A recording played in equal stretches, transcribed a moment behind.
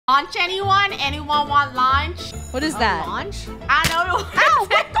Lunch, anyone? Anyone want lunch? What is that? Lunch? I don't know.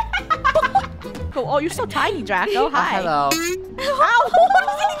 Oh, you're so tiny, Draco. Hi. Hello. Ow, what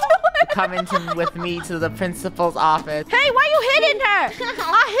is he doing? Come with me to the principal's office. Hey, why are you hitting her?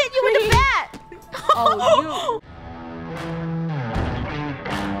 I'll hit you with the bat. Oh, you.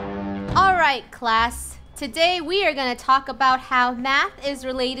 All right, class. Today we are going to talk about how math is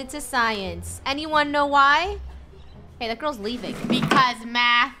related to science. Anyone know why? Hey, that girl's leaving. Because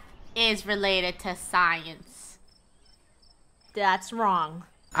math is related to science. That's wrong.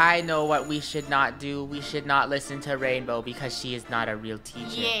 I know what we should not do. We should not listen to Rainbow because she is not a real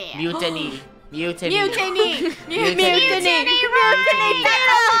teacher. Yeah. Mutiny. Mutiny. Mutiny. Mutiny. That's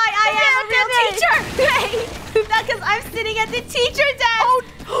a lie. I am a real teacher. Hey, that's because I'm sitting at the teacher desk.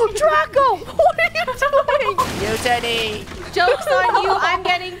 Oh, Draco, what are you doing? Mutiny. Joke's on you. I'm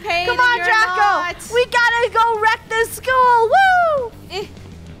getting paid. Come on, and you're Draco. not. We gotta go wreck the school. Woo!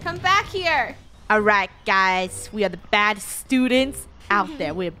 Come back here. All right, guys. We are the bad students out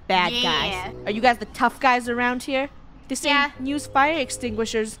there. We're bad guys. Are you guys the tough guys around here? They say use fire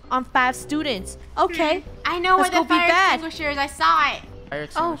extinguishers on 5 students. Okay. I know Let's where go the be fire bad. extinguisher is. I saw it.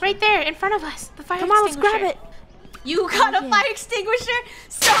 Oh, right there in front of us. The fire Come on, let's extinguisher. grab it. You got a fire extinguisher?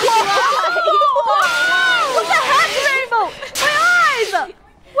 So do What the I. heck, Rainbow? My eyes!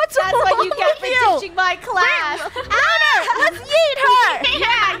 What's That's wrong what you get for with ditching my class. Lunar, let's yeet her!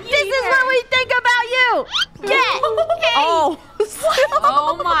 Yeah, This is what we think about you! Get! Oh!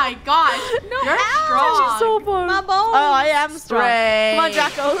 Oh my gosh. You're strong. She's so far. My bones. Oh, I am strong. Spray. Come on,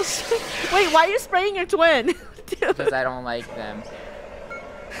 Draco. Wait, why are you spraying your twin? Because I don't like them.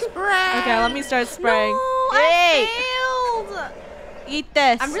 Okay, let me start spraying. No, Yay! I failed. Eat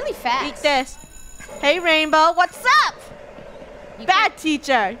this. I'm really fast. Eat this. Hey, Rainbow, what's up? Bad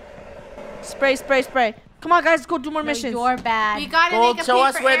teacher. Spray, spray, spray. Come on, guys, go do more missions. You're bad. We gotta Gold, make a show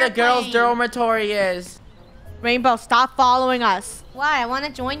us paper where the girls' airplane. dormitory is. Rainbow, stop following us. Why? I want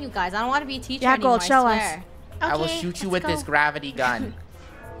to join you guys. I don't want to be a teacher Yeah, anymore. Gold, show I us. swear. I will shoot you with this gravity gun.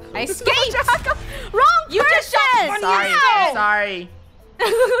 I escaped. Wrong You just shot person. Sorry, No. sorry.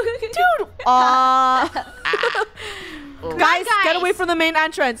 Dude. Oh. Guys, get away from the main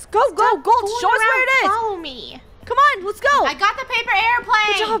entrance. Go, go, Gold. Show us where it is. Follow me. Come on, let's go. I got the paper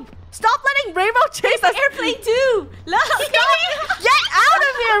airplane. Good job. Stop letting Rainbow chase us. Airplane too. Look. Get out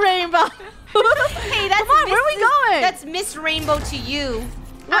of here, Rainbow. Hey, that's Come on, where are we going? That's Miss Rainbow to you.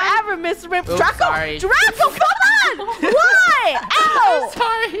 Whatever, Miss Rainbow. Oops, Draco, sorry. Draco, come on. Why? Ow.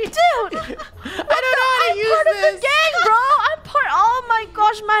 Sorry. Dude. I don't know how to use part of this. the gang, bro. I'm part. Oh my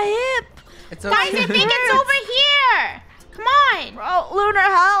gosh, my hip. It's Guys, I okay. think it's over here. Come on. Bro, Lunar,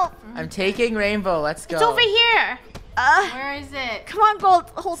 help. I'm taking Rainbow. Let's go. It's over here. Where is it? Come on, Gold.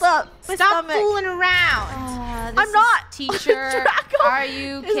 Hold up. My Stop stomach. fooling around. This I'm not. is Teacher, Draco are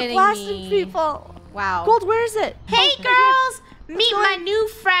you is kidding blasting me? people. Wow. Gold, where is it? Hey, girls. Meet my new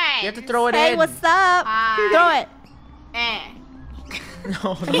friend. You have to throw it Hey, in. what's up? Hi. Throw it.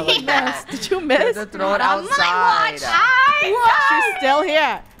 No, not like that. Did you You miss? have to throw it On my outside. watch. Hi. She's still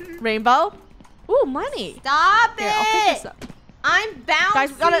here. Rainbow. Ooh, money. Stop Here, I'll pick this it. up. I'm bouncy. Guys,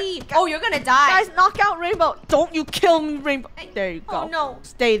 we gotta- oh, you're gonna die. Guys, knock out Rainbow. Don't you kill me, Rainbow. There you go. Oh, no.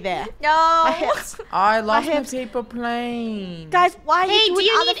 Stay there. No. My hips. I lost my hips. paper plane. Guys, why are Hey, you do doing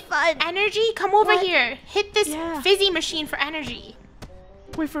you all the need fun? energy? Come over What? here. Hit this Yeah. fizzy machine for energy.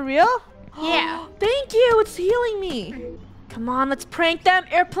 Wait, for real? Yeah. Thank you. It's healing me. Come on, let's prank them.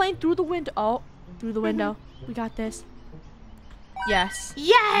 Airplane through the window. Oh, through the window. We got this. Yes.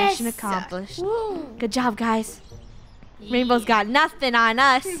 Yes. Mission accomplished. Woo. Good job, guys. Rainbow's got nothing on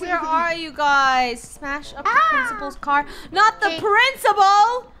us. Where are you guys? Smash up the Ah. principal's car. Not the Okay.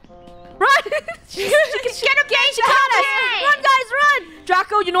 principal. Run! Get a She got us. Run, guys, run!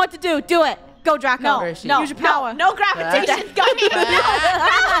 Draco, you know what to do. Do it. Go, Draco. No, Where is she? no, Use your power. no gravitation gun.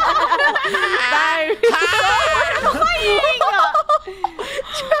 Bye. Draco.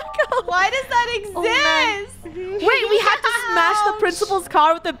 Why does that exist? Wait, we had to smash the principal's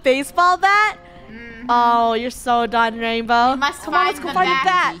car with a baseball bat? Oh, you're so done, Rainbow. We must Come on, find let's go the find the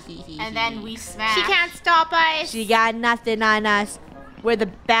bat. And then we smash. She can't stop us. She got nothing on us. We're the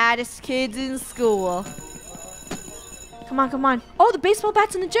baddest kids in school. Come on, come on. Oh, the baseball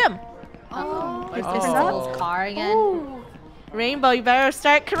bat's in the gym. Oh, Is Oh. this principal's car again. Ooh. Rainbow, you better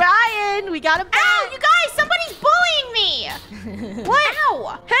start crying. We got a bat. Ow, you guys, somebody's bullying me. What?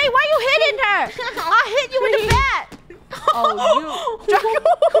 Ow. Hey, why are you hitting her? I'll hit you with the bat. Oh, Draco.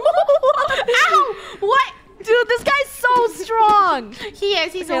 Ow. What? Dude, this guy's so strong. He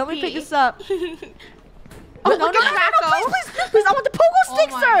is. He's Okay, OP. let me pick this up. Oh, no, look no, at no, no, Draco. please, please, please, I want the pogo oh stick,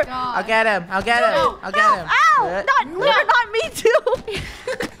 my sir. God. I'll get him. I'll get him. No. I'll get him. Ow, Good. not, Lunar, not me too.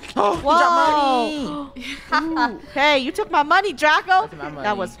 Oh, you dropped money. Ooh. Hey, you took my money, Draco. That's my money.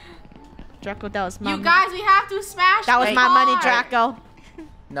 That was Draco. That was my. You money. guys, we have to smash That was the my money, car. Draco.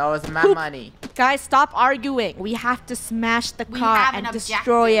 No, it's my money. Guys, stop arguing. We have to smash the We car have and an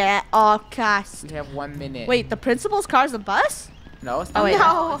destroy it at all costs. We have 1 minute. Wait, the principal's car's a bus? No, it's Oh, not. wait.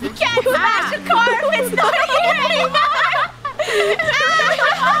 No, you can't smash a car if it's not here anymore.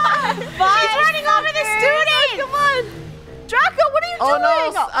 She's running over the student. Come on. Draco, what are you Oh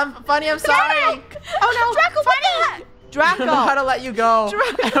doing? no, I'm funny. I'm sorry. Oh no, Draco, what the heck? I don't know how Draco. to let you go.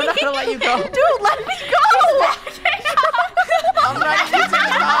 I don't know how to let you go. Dude, let me go. I'm not using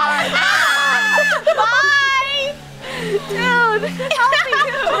the car. Bye. Dude, help me.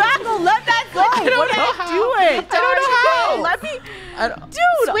 Draco, let that go. I don't What know are you how. doing? I don't know how. Let me. I don't,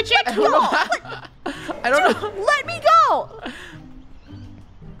 Dude, Switch your I don't know how. I don't know. let me go.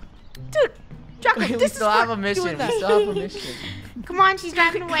 Dude, Draco, Wait, we this still is have for a mission. doing We that. still have a mission. Come on, she's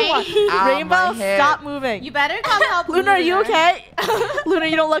driving away. Ow, my Rainbow, head. stop moving. You better come help Luna, are you okay? Luna,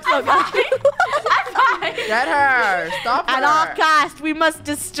 you don't look so good. I'm fine. Get her. Stop her. At all costs, we must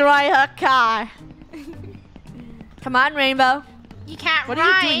destroy her car. Come on, Rainbow. You can't What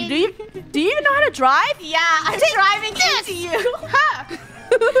ride. are you doing? Do you even know how to drive? Yeah, I'm driving into you. Huh.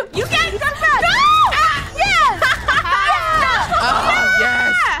 You can't come back. No! Yes! Oh,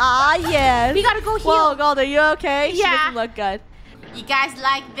 yes. Ah, yes. We gotta go heal. Whoa, Gold, are you okay? She Yeah. doesn't look good. You guys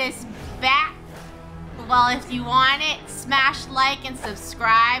like this bat? Well, if you want it, smash like and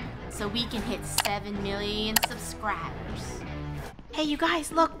subscribe so we can hit 7 million subscribers. Hey, you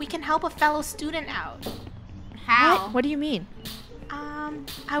guys, look, we can help a fellow student out. How? What do you mean?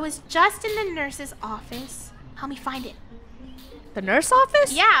 I was just in the nurse's office. Help me find it. The nurse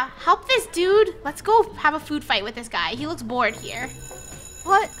office? Yeah, help this dude. Let's go have a food fight with this guy. He looks bored here.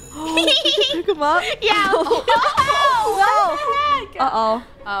 What? Did you pick him up? Yeah. Whoa. What the heck? Uh-oh.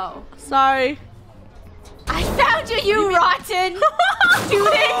 Oh. Sorry. I found you, you rotten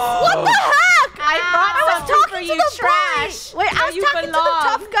student. What the heck? I brought I was something talking for to you, the trash. boy. Wait, I Where was you talking to the belong.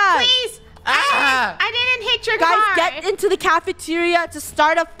 tough guy. Please. Ah. I didn't hit your Guys, car. get into the cafeteria to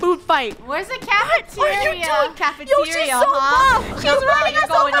start a food fight. Where's the What are cafeteria? you doing? Cafeteria, Yo, she's so huh? buff. She's No, running you're us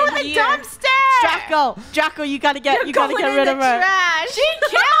going over in with a here. dumpster. Draco, you gotta get rid of her. Trash. She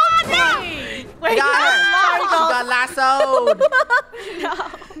killed me. I got her. She got lassoed. No.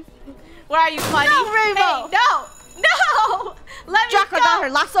 Where are you, Funny? No, Rainbow. Hey, no. Let me Draco, go. got her.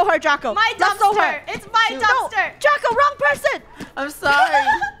 Lasso her, Draco. My Lasso dumpster. her. It's my Shoot. dumpster. Draco, wrong person. I'm sorry.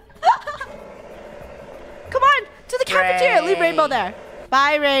 Come on, to the cafeteria. Leave Rainbow there.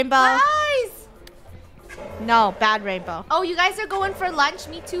 Bye, Rainbow. Guys. No, bad Rainbow. Oh, you guys are going for lunch?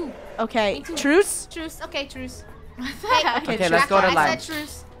 Me too. Okay, Me too. truce. Truce. Okay, truce. Okay, let's go to I lunch. said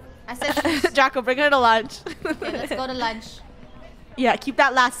truce. I said truce. Draco, bring her to lunch. Okay, let's go to lunch. Yeah, keep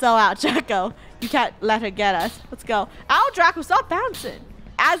that lasso out, Draco. You can't let her get us. Let's go. Ow, Draco, stop bouncing.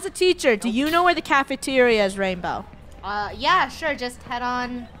 As a teacher, do you know where the cafeteria is, Rainbow? Yeah, sure. Just head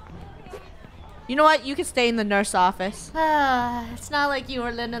on. You know what? You can stay in the nurse office. It's not like you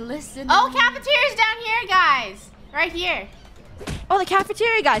were gonna listen. Oh, cafeteria's down here, guys. Right here. Oh, the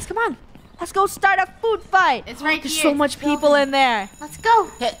cafeteria, guys. Come on. Let's go start a food fight. It's right There's here. so much people in there. Let's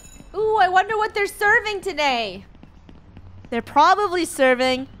go. Ooh, I wonder what they're serving today. They're probably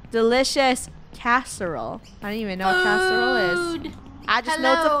serving delicious casserole. I don't even know what casserole is. Food. I just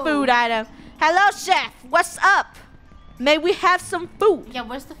know it's a Hello. food item. Hello, chef. What's up? May we have some food? Yeah,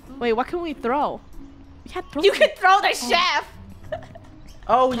 where's the food? Wait, what can we throw? We can't throw. You can throw the chef.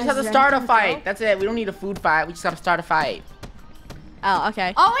 Oh, we just have to start a anything to fight. throw? That's it. We don't need a food fight. We just gotta start a fight. Oh,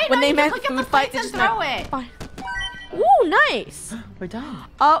 okay. Oh, wait, when no, they you can meant pick up the food fight, plates they and just throw meant it. fine. Ooh, nice. We're done.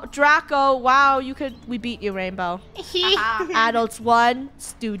 Oh, Draco, wow, we beat you, Rainbow. Adults 1,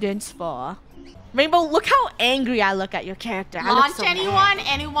 students 4. Rainbow, look how angry I look at your character. I look Launch so anyone? mad.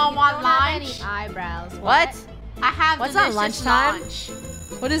 Anyone You want don't have any lunch? eyebrows. What? I have What's on delicious lunchtime? lunch.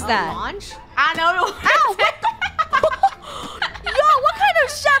 What is A that? launch? I don't know. Ow, Yo, what kind of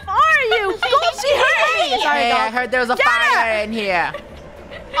chef are you? Don't she hurt me. Sorry, Hey, I dog. heard there was a Get her. fire in here.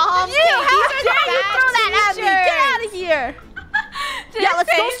 You, how dare you throw that at me? Get out of here. Yeah,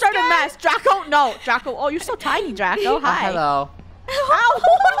 let's go start a mess. Draco, no. Draco, oh, you're so tiny, Draco. Oh, Hi. hello. Ow,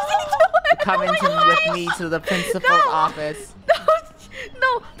 what is he doing? Come Oh my into God. with me to the principal's No. office.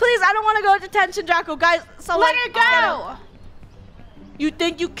 No, please, I don't want to go to detention, Draco. Guys, someone Let her get her. go. You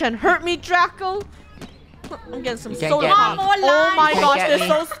think you can hurt me, Draco? I'm getting some You can't soda get pop. me. More Oh my You can't gosh, get they're me.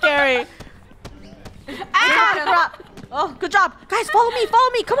 so scary. Crap. Oh, good job. Guys, follow me, follow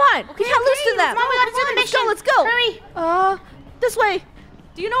me. Come on. We can't lose to them. Come on, we gotta do the Let's go, mission. let's go. Hurry. This way.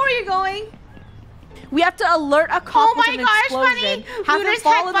 Do you know where you're going? We have to alert a cop Oh with my an gosh, explosion. Bunny! Have him Luna's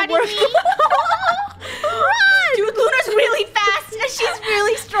fall in the headbutting work. me. Run! Dude, Luna's really fast and she's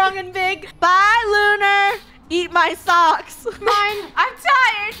really strong and big. Bye, Lunar. Eat my socks. Mine. I'm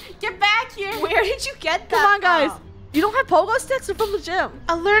tired. Get back here. Where did you get that? Come on, guys. from? You don't have pogo sticks or from the gym?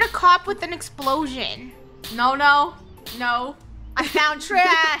 Alert a cop with an explosion. No, no, no. I found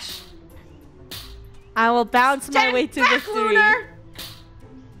trash. I will bounce my Stand way to back, victory. Lunar.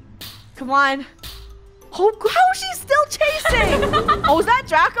 Come on. Oh, how is she still chasing? Oh, is that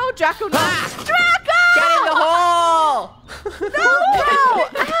Draco? Draco, no. Draco! Get in the hole!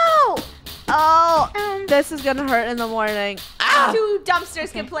 No! Ow! Oh, this is gonna hurt in the morning. Ow! 2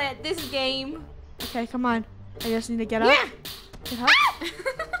 dumpsters can play at this game. Okay, come on. I just need to get up. Yeah. Get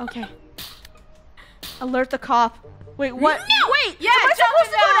up. Okay. Alert the cop. Wait, what? No. Wait! Yeah, am I jump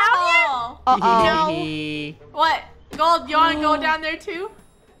supposed to go down here? down Uh-oh. What? Gold, you want to go down there too?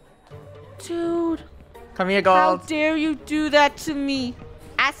 Dude, Come here, how Gold. dare you do that to me?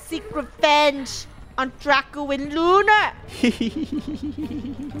 I seek revenge on Draco and Luna. He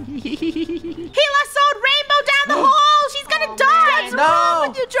lassoed Rainbow down the hole. She's gonna die. What's wrong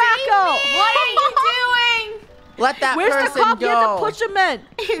with you, Draco? What are you doing? Let that Where's the person cop? go. You have to push him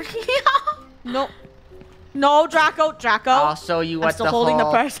in. No. No, Draco. Draco. I'll show you I'm what still the holding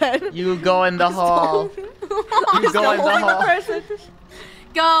hole. the person. You go in the hole. You go in the holding the hole. person.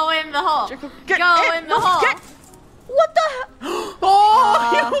 Go in the hole. Get Go in the hole. What the hell?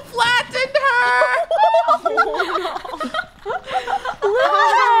 Oh, you flattened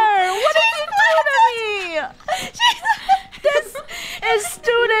Lunar, what did you do to me? This is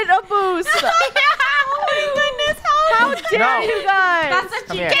student abuse. Oh my goodness, How dare No. you guys? That's what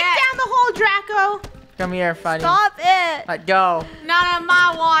Come you here. get down the hole, Draco. her. Come here, funny. Stop it. Let go. Not on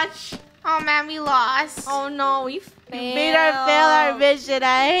my watch. Oh man, we lost. Oh no, we failed. Made her fail our mission.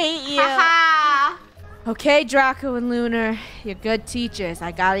 I hate you. Haha. Okay, Draco and Lunar, you're good teachers.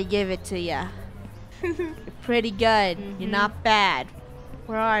 I gotta give it to you. You're pretty good. You're not bad.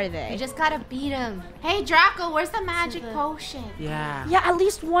 Where are they? You just gotta beat him. Hey Draco, where's the magic the- potion? Yeah. Yeah, at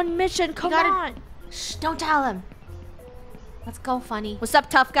least one mission. Come gotta- on. Shh, don't tell him. Let's go, Funny. What's up,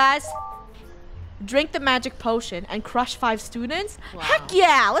 tough guys? Drink the magic potion and crush 5 students? Wow. Heck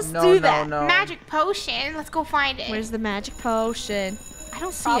yeah, let's No, do no, that. no. Magic potion. Let's go find it. Where's the magic potion? I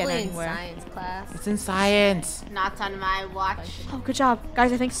don't see Probably it in anywhere. science class. It's in science. Not on my watch. Oh, good job.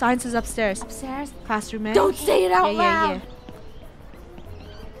 Guys, I think science is upstairs. Upstairs? Classroom A. Don't say it out yeah, yeah, loud.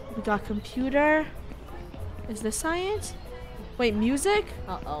 yeah. We got computer. Is this science? Wait, music?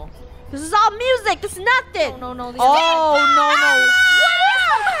 Uh-oh. This is all music. This is nothing. No, no, no. Oh, no, no.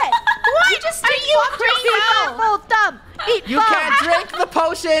 What? You just are you crazy? Full thumb. Eat You bum. can't drink the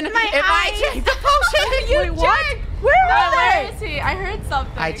potion if I eyes. drink the potion. Wait, what? Where are they? Where is he? I heard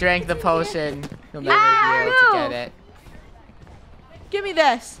something. I drank the potion. You'll never Ah, be able to no. get it. Give me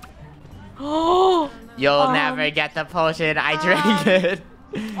this. Oh. You'll never get the potion. I drank it.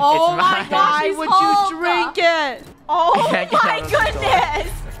 Oh It's my mine. God! Why She's would Hulk. you drink it? Oh can't get my out of the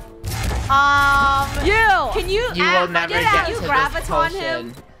goodness! Can you? You will never get get out. to You this graviton potion.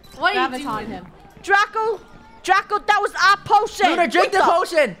 him. What are you Graviton doing? him. Draco, that was our potion. Lunar, drink What the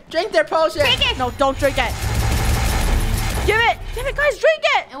potion. Drink their potion. Drink it. No, don't drink it. Give it, guys, drink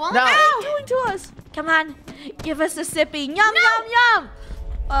it. It won't No. let What me. are you doing to us? Come on, give us a sippy. Yum, yum, yum.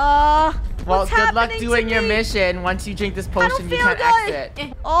 Well, what's good luck happening to doing your me? mission. Once you drink this don't potion, you feel can't good.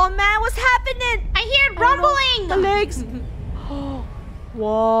 exit. Oh man, what's happening? I hear Oh, no. rumbling. The legs.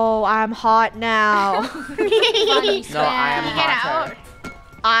 Whoa, I'm hot now. No, I am Can you get hotter. out?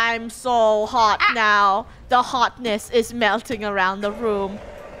 I'm so hot now. The hotness is melting around the room.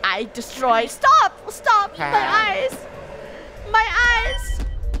 I destroyed. Stop! My eyes. My eyes.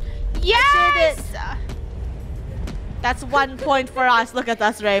 Yes. That's 1 point for us. Look at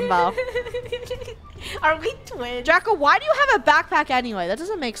us, Rainbow. Are we twins? Draco, why do you have a backpack anyway? That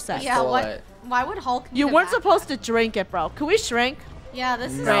doesn't make sense. Yeah, Stole what? it. Why would Hulk need You a weren't backpack? supposed to drink it, bro. Can we shrink? Yeah,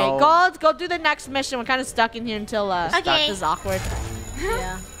 this is... No. Great. Go do the next mission. We're kind of stuck in here until Okay. this is awkward.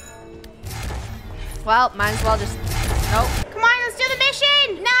 Yeah. Well, might as well just... Nope. Come on, let's do the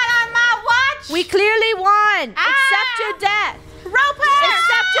mission. Not on my watch. We clearly won. Ah! Accept your death. rope her.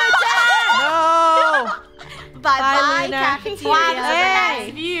 Accept your death. No! Bye-bye, Luna. cafeteria. Wow, this is a Hey.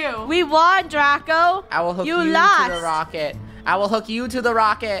 nice view. We won, Draco. I will hook You you lost. to the rocket. I will hook you to the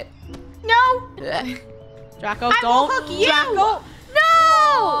rocket. No. Draco, I will don't. hook you. Draco. No.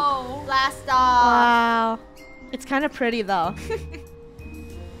 Oh, blast off. Wow. It's kind of pretty though.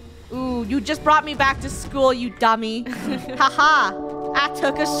 Ooh, you just brought me back to school, you dummy. Haha. I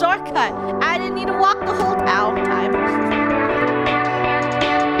took a shortcut. I didn't need to walk the whole